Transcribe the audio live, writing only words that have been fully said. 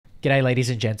G'day ladies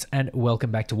and gents, and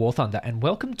welcome back to War Thunder, and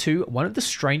welcome to one of the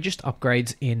strangest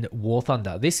upgrades in War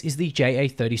Thunder. This is the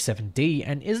JA37D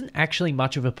and isn't actually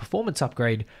much of a performance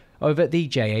upgrade over the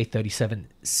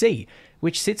JA37C,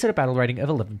 which sits at a battle rating of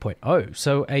 11.0.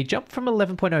 So a jump from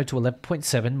 11.0 to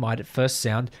 11.7 might at first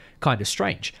sound kind of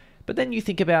strange. But then you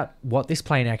think about what this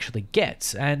plane actually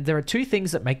gets, and there are two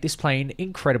things that make this plane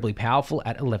incredibly powerful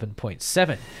at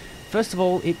 11.7. First of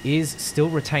all, it is still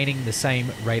retaining the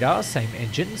same radar, same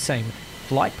engine, same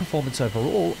flight performance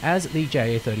overall as the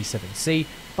JA37C,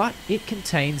 but it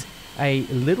contains a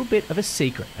little bit of a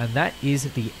secret, and that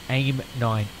is the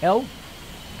AIM-9L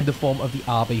in the form of the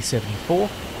RB74,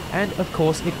 and of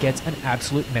course it gets an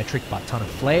absolute metric butt ton of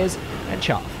flares and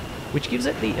chaff, which gives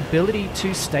it the ability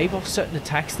to stave off certain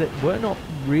attacks that were not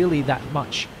really that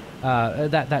much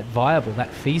that viable,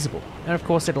 that feasible. And of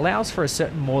course it allows for a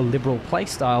certain more liberal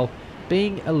playstyle,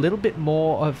 being a little bit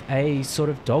more of a sort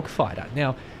of dogfighter.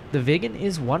 Now, the Viggen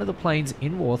is one of the planes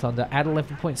in War Thunder at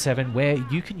 11.7 where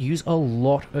you can use a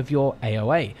lot of your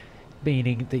AOA,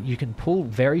 meaning that you can pull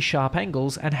very sharp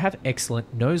angles and have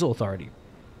excellent nose authority.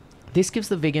 This gives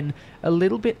the Viggen a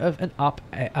little bit of an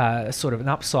sort of an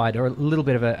upside, or a little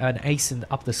bit of an ace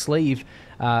up the sleeve,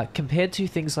 compared to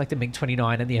things like the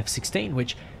MiG-29 and the F-16,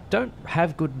 which don't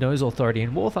have good nose authority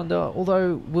in War Thunder,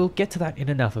 although we'll get to that in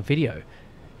another video.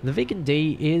 The Viggen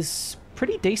D is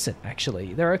pretty decent,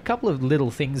 actually. There are a couple of little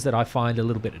things that I find a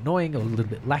little bit annoying, or a little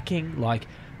bit lacking, like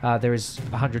there is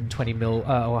 120 or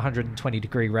 120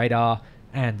 degree radar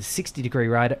and 60 degree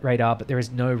radar, but there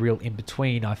is no real in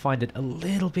between. I find it a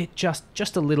little bit,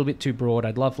 just a little bit too broad.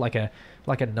 I'd love like a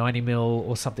 90 mil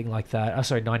or something like that. Oh,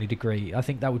 sorry, 90 degree. I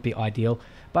think that would be ideal.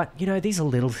 But you know, these are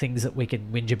little things that we can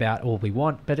whinge about all we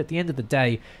want. But at the end of the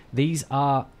day, these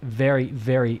are very,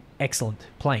 very excellent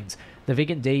planes. The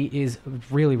Viggen D is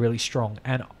really, really strong,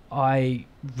 and I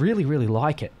really, really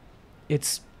like it.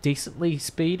 It's decently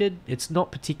speeded. It's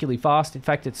not particularly fast. In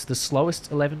fact, it's the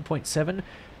slowest 11.7.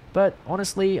 But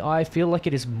honestly, I feel like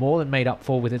it is more than made up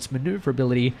for with its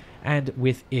maneuverability and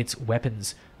with its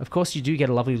weapons. Of course, you do get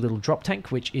a lovely little drop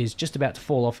tank, which is just about to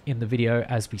fall off in the video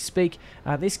as we speak.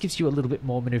 This gives you a little bit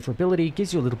more maneuverability,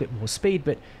 gives you a little bit more speed,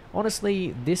 but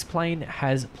honestly, this plane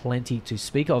has plenty to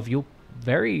speak of. You'll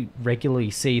very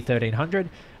regularly see 1300.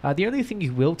 The only thing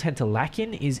you will tend to lack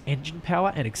in is engine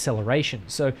power and acceleration,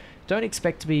 so don't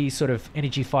expect to be sort of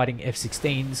energy fighting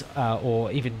F-16s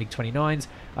or even MiG-29s.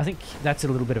 I think that's a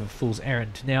little bit of a fool's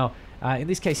errand. Now, in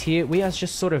this case here, we are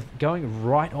just sort of going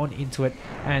right on into it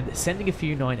and sending a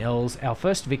few 9Ls. Our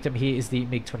first victim here is the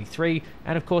MiG-23,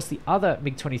 and of course the other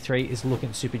MiG-23 is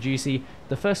looking super juicy.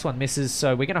 The first one misses,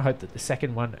 so we're going to hope that the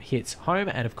second one hits home,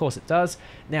 and of course it does.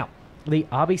 Now, the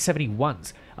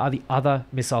RB71s are the other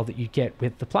missile that you get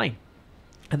with the plane.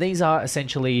 And these are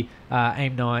essentially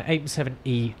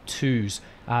AIM-7E2s.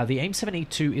 The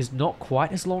AIM-7E2 is not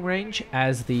quite as long range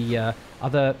as the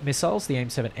other missiles, the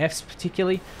AIM-7Fs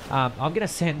particularly. I'm going to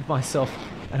send myself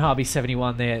an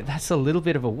RB71 there. That's a little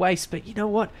bit of a waste, but you know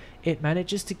what? It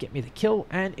manages to get me the kill,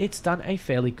 and it's done a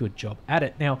fairly good job at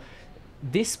it. Now,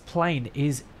 this plane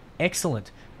is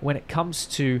excellent when it comes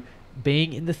to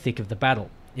being in the thick of the battle.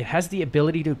 It has the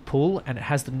ability to pull, and it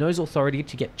has the nose authority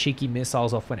to get cheeky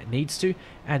missiles off when it needs to,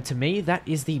 and to me that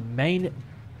is the main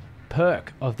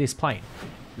perk of this plane.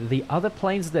 The other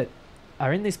planes that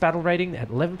are in this battle rating at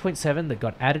 11.7 that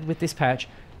got added with this patch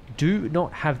do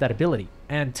not have that ability,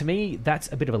 and to me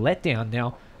that's a bit of a letdown.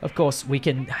 Now, of course, we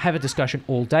can have a discussion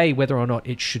all day whether or not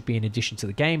it should be an addition to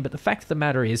the game, but the fact of the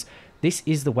matter is, this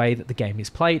is the way that the game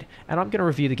is played, and I'm going to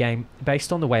review the game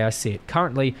based on the way I see it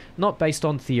currently, not based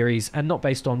on theories and not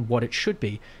based on what it should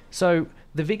be. So,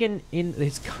 the Viggen in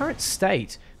its current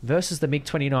state versus the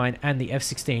MiG-29 and the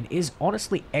F-16 is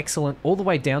honestly excellent, all the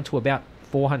way down to about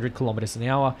 400 kilometers an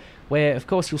hour, where of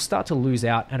course you'll start to lose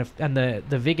out, and the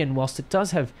Viggen, whilst it does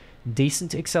have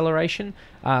decent acceleration,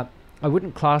 I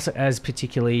wouldn't class it as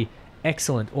particularly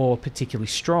excellent or particularly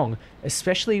strong,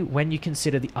 especially when you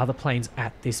consider the other planes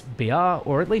at this BR,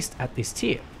 or at least at this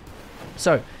tier.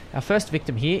 So, our first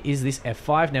victim here is this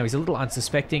F5. Now, he's a little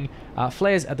unsuspecting,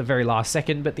 flares at the very last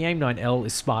second, but the AIM-9L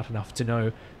is smart enough to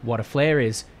know what a flare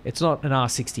is. It's not an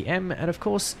R60M, and of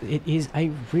course, it is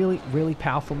a really, really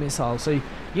powerful missile, so,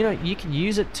 you know, you can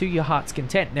use it to your heart's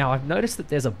content. Now, I've noticed that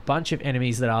there's a bunch of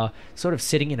enemies that are sort of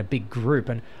sitting in a big group,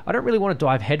 and I don't really want to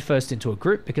dive headfirst into a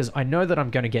group because I know that I'm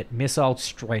going to get missiled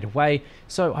straight away,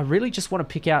 so I really just want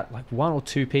to pick out like one or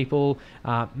two people,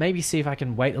 maybe see if I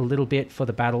can wait a little bit for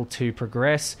the battle to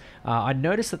progress, I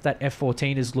noticed that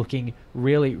F-14 is looking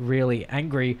really, really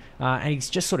angry, and he's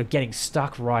just sort of getting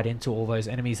stuck right into all those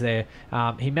enemies there.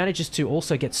 He manages to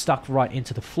also get stuck right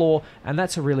into the floor, and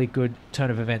that's a really good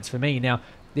turn of events for me. Now,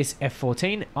 this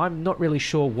F-14, I'm not really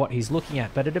sure what he's looking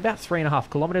at, but at about 3.5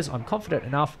 kilometers, I'm confident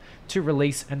enough to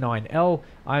release a 9L.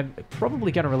 I'm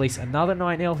probably going to release another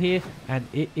 9L here, and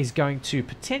it is going to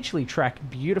potentially track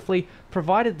beautifully,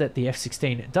 provided that the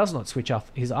F-16 does not switch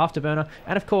off his afterburner,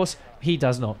 and of course, he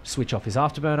does not switch off his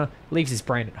afterburner, leaves his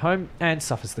brain at home, and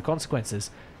suffers the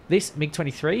consequences. This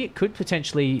MiG-23 could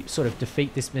potentially sort of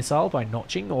defeat this missile by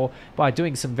notching or by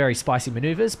doing some very spicy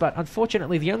maneuvers, but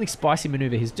unfortunately the only spicy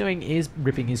maneuver he's doing is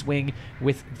ripping his wing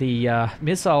with the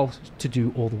missile to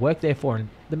do all the work there for him.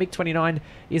 The MiG-29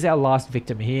 is our last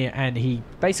victim here, and he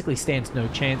basically stands no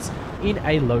chance in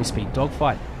a low-speed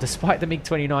dogfight, despite the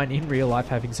MiG-29 in real life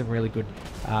having some really good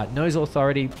nose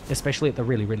authority, especially at the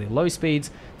really, really low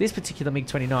speeds. This particular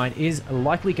MiG-29 is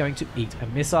likely going to eat a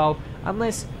missile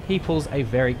unless he pulls a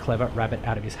very clever rabbit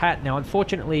out of his hat. Now,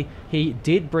 unfortunately, he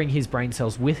did bring his brain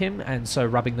cells with him, and so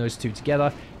rubbing those two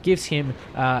together gives him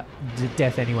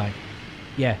death anyway.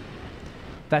 Yeah.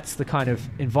 That's the kind of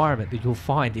environment that you'll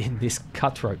find in this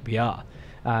cutthroat BR.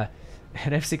 An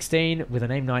F-16 with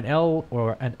an AIM-9L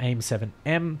or an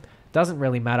AIM-7M doesn't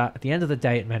really matter. At the end of the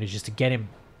day, it manages to get him.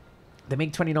 The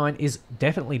MiG-29 is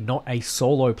definitely not a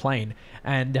solo plane,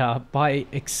 and by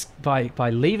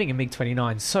leaving a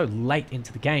MiG-29 so late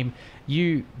into the game,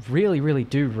 you really, really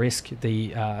do risk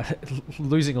the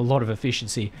losing a lot of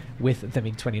efficiency with the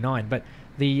MiG-29. But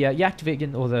the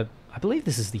Jagdwiggen, or I believe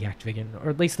this is the Jagdwiggen, or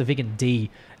at least the Viggen D.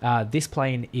 This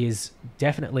plane is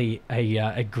definitely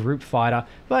a group fighter,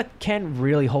 but can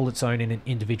really hold its own in an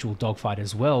individual dogfight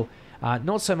as well.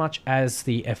 Not so much as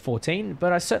the F-14,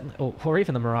 but I certainly, or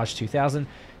even the Mirage 2000.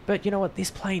 But you know what? This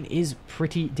plane is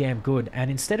pretty damn good. And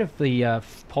instead of the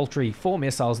paltry 4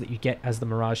 missiles that you get as the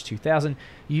Mirage 2000,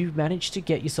 you manage to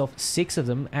get yourself 6 of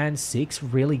them, and 6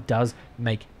 really does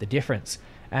make the difference.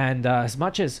 And as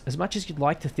much as you'd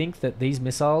like to think that these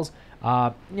missiles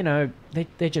are, you know,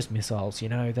 they're just missiles, you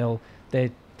know,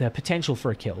 they're potential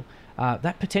for a kill.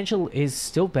 That potential is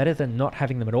still better than not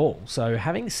having them at all. So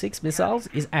having 6 missiles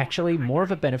is actually more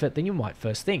of a benefit than you might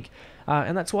first think.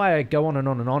 And that's why I go on and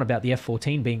on and on about the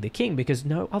F-14 being the king, because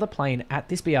no other plane at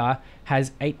this BR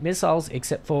has 8 missiles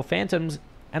except for Phantoms.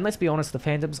 And let's be honest, the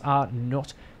Phantoms are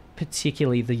not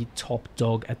particularly the top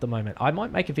dog at the moment. I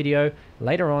might make a video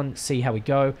later on, see how we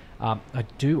go. I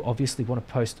do obviously want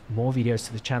to post more videos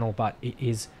to the channel, but it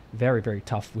is very, very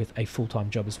tough with a full-time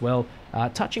job as well.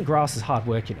 Touching grass is hard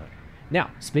work, you know.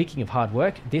 Now, speaking of hard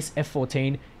work, this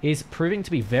F-14 is proving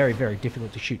to be very, very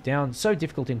difficult to shoot down. So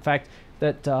difficult, in fact,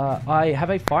 that I have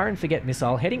a fire and forget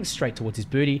missile heading straight towards his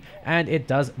booty, and it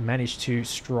does manage to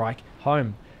strike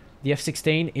home. The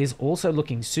F-16 is also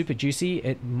looking super juicy.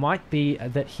 It might be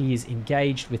that he is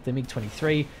engaged with the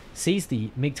MiG-23, sees the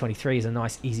MiG-23 as a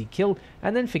nice easy kill,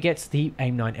 and then forgets the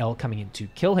AIM-9L coming in to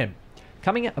kill him.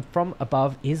 Coming from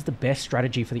above is the best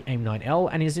strategy for the AIM-9L,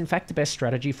 and is in fact the best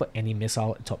strategy for any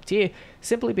missile at top tier,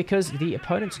 simply because the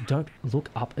opponents don't look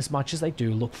up as much as they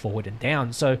do look forward and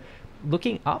down. So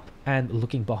looking up and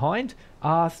looking behind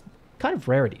are kind of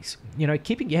rarities. You know,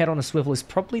 keeping your head on a swivel is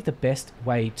probably the best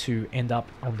way to end up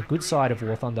on the good side of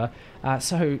War Thunder.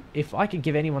 So if I can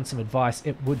give anyone some advice,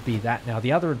 it would be that. Now,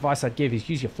 the other advice I'd give is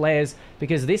use your flares,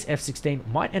 because this F-16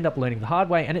 might end up learning the hard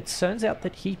way, and it turns out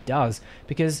that he does,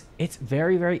 because it's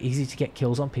very, very easy to get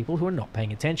kills on people who are not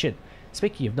paying attention.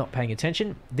 Speaking of not paying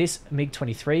attention, this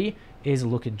MiG-23 is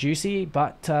looking juicy,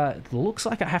 but it looks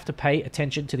like I have to pay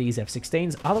attention to these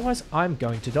F-16s, otherwise I'm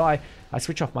going to die. I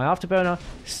switch off my afterburner,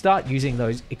 start using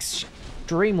those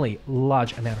extremely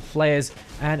large amount of flares,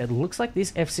 and it looks like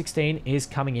this F-16 is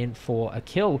coming in for a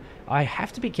kill. I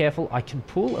have to be careful. I can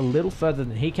pull a little further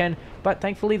than he can, but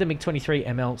thankfully the MiG-23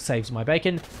 ML saves my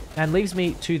bacon and leaves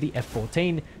me to the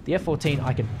F-14. The F-14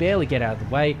 I can barely get out of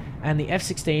the way, and the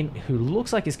F-16, who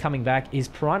looks like is coming back, is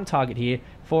prime target here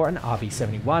for an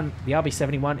RB-71. The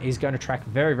RB-71 is going to track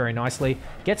very, very nicely,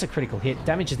 gets a critical hit,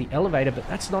 damages the elevator, but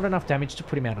that's not enough damage to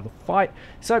put him out of the fight.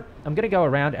 So I'm going to go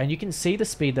around, and you can see the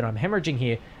speed that I'm hemorrhaging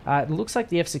here. It looks like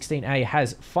the F-16A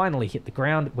has finally hit the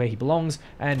ground where he belongs,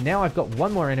 and now I've got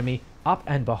one more enemy up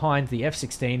and behind the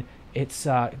F-16, it's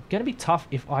going to be tough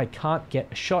if I can't get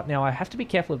a shot. Now, I have to be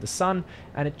careful of the sun,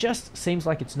 and it just seems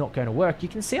like it's not going to work. You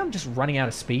can see I'm just running out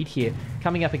of speed here,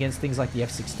 coming up against things like the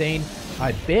F-16.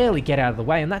 I barely get out of the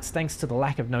way, and that's thanks to the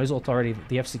lack of nose authority that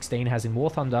the F-16 has in War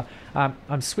Thunder.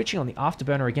 I'm switching on the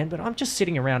afterburner again, but I'm just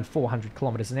sitting around 400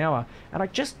 kilometers an hour, and I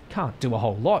just can't do a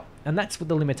whole lot. And that's with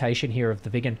the limitation here of the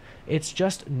Viggen. It's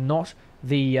just not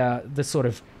the sort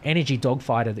of energy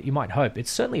dogfighter that you might hope.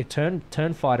 It's certainly a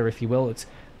turn fighter, if you will. It's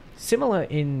similar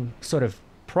in sort of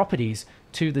properties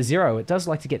to the Zero. It does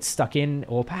like to get stuck in,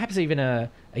 or perhaps even a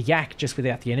Yak just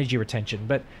without the energy retention.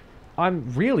 But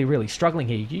I'm really, really struggling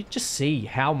here. You just see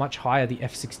how much higher the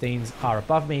F-16s are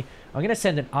above me. I'm going to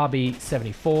send an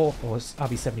RB-74 or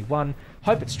RB-71,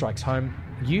 hope it strikes home,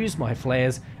 use my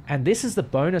flares, and this is the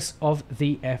bonus of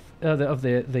the Yak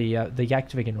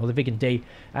Viggen, or the Viggen D,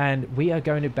 and we are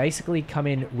going to basically come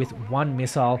in with one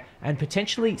missile and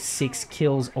potentially 6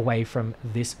 kills away from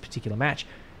this particular match.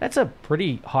 That's a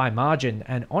pretty high margin,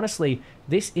 and honestly,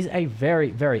 this is a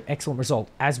very, very excellent result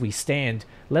as we stand,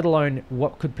 let alone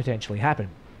what could potentially happen.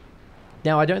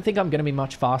 Now, I don't think I'm going to be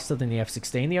much faster than the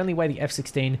F-16. The only way the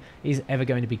F-16 is ever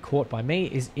going to be caught by me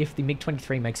is if the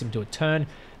MiG-23 makes him do a turn.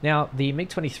 Now, the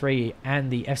MiG-23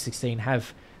 and the F-16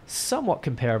 have somewhat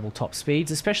comparable top speeds,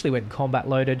 especially when combat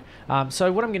loaded.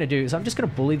 So what I'm going to do is I'm just going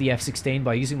to bully the F-16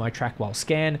 by using my track while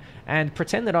scan and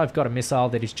pretend that I've got a missile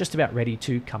that is just about ready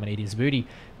to come and eat his booty.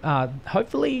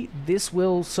 Hopefully, this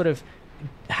will sort of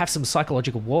have some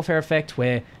psychological warfare effect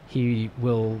where he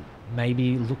will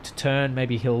maybe look to turn,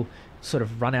 maybe he'll sort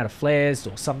of run out of flares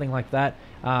or something like that.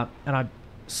 And I'm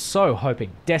so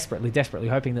hoping, desperately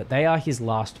hoping that they are his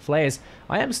last flares.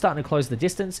 I am starting to close the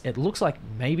distance. It looks like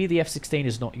maybe the F-16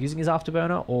 is not using his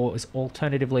afterburner or is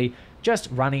alternatively just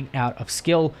running out of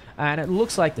skill. And it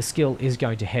looks like the skill is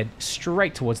going to head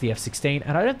straight towards the F-16.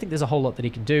 And I don't think there's a whole lot that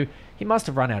he can do. He must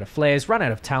have run out of flares, run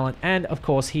out of talent. And of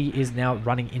course, he is now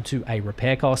running into a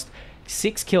repair cost.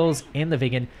 6 kills in the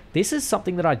Viggen. This is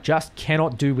something that I just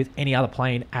cannot do with any other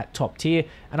plane at top tier,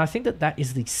 and I think that that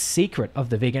is the secret of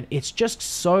the Viggen. It's just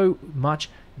so much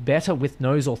better with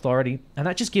nose authority, and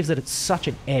that just gives it such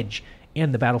an edge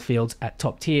in the battlefields at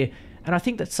top tier, and I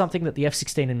think that's something that the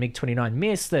F-16 and MiG-29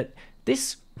 miss, that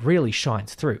this really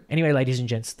shines through. Anyway, ladies and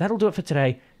gents, that'll do it for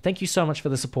today. Thank you so much for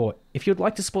the support. If you'd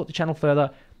like to support the channel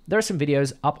further, there are some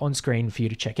videos up on screen for you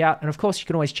to check out. And of course, you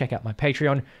can always check out my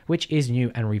Patreon, which is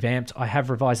new and revamped. I have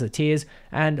revised the tiers,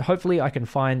 and hopefully I can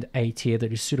find a tier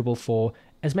that is suitable for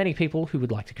as many people who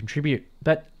would like to contribute.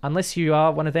 But unless you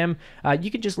are one of them, you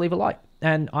can just leave a like.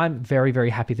 And I'm very, very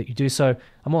happy that you do so.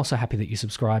 I'm also happy that you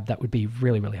subscribe. That would be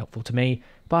really, really helpful to me.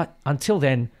 But until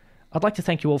then, I'd like to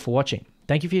thank you all for watching.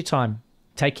 Thank you for your time.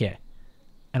 Take care.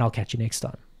 And I'll catch you next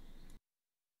time.